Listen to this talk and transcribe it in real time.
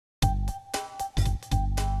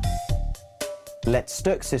Let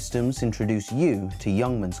Sturck Systems introduce you to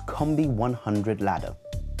Youngman's Combi 100 ladder.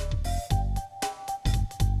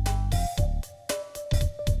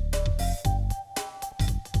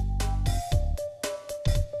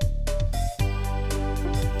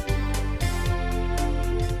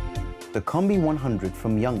 The Combi 100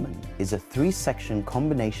 from Youngman is a 3-section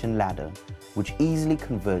combination ladder which easily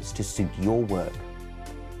converts to suit your work.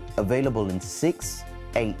 Available in 6,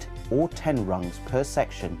 8 or 10 rungs per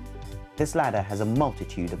section, this ladder has a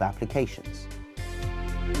multitude of applications.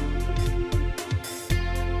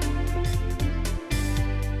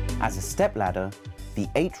 As a step ladder, the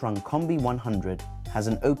 8-rung Combi 100 has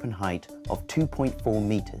an open height of 2.4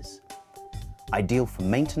 meters. Ideal for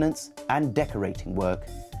maintenance and decorating work,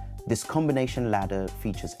 this combination ladder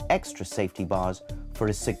features extra safety bars for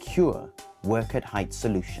a secure work at height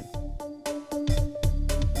solution.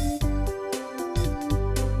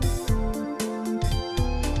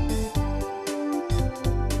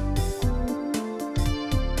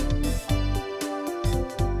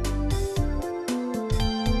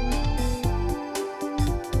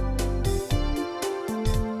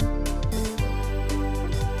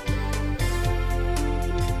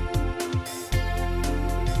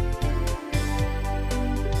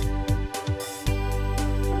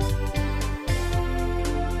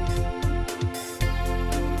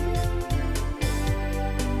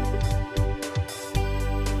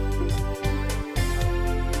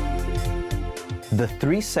 The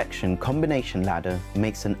 3-section combination ladder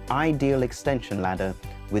makes an ideal extension ladder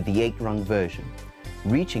with the 8-rung version,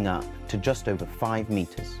 reaching up to just over 5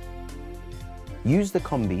 meters. Use the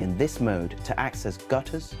Combi in this mode to access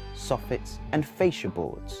gutters, soffits and fascia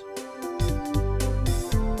boards.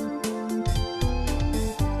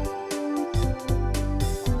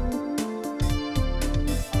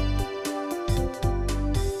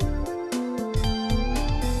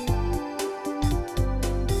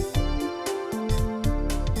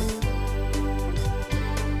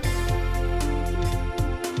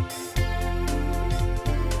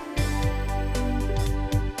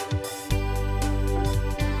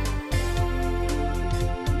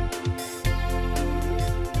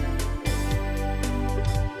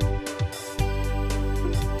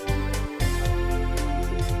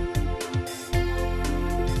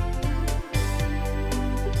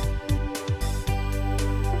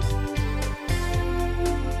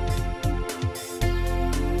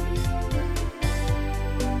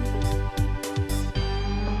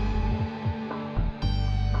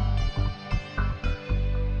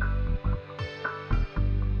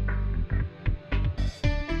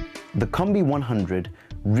 The Combi 100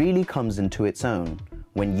 really comes into its own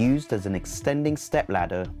when used as an extending step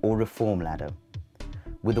ladder or reform ladder.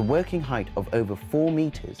 With a working height of over 4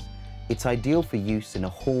 meters, it's ideal for use in a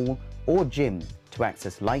hall or gym to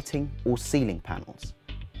access lighting or ceiling panels.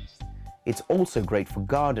 It's also great for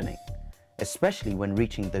gardening, especially when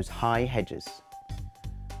reaching those high hedges.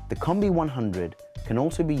 The Combi 100 can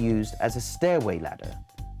also be used as a stairway ladder,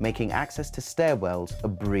 making access to stairwells a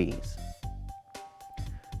breeze.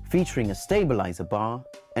 Featuring a stabilizer bar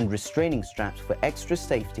and restraining straps for extra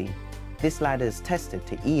safety, this ladder is tested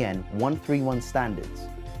to EN 131 standards.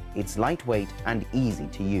 It's lightweight and easy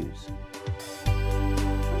to use.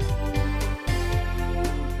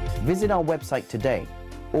 Visit our website today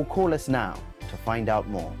or call us now to find out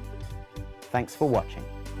more. Thanks for watching.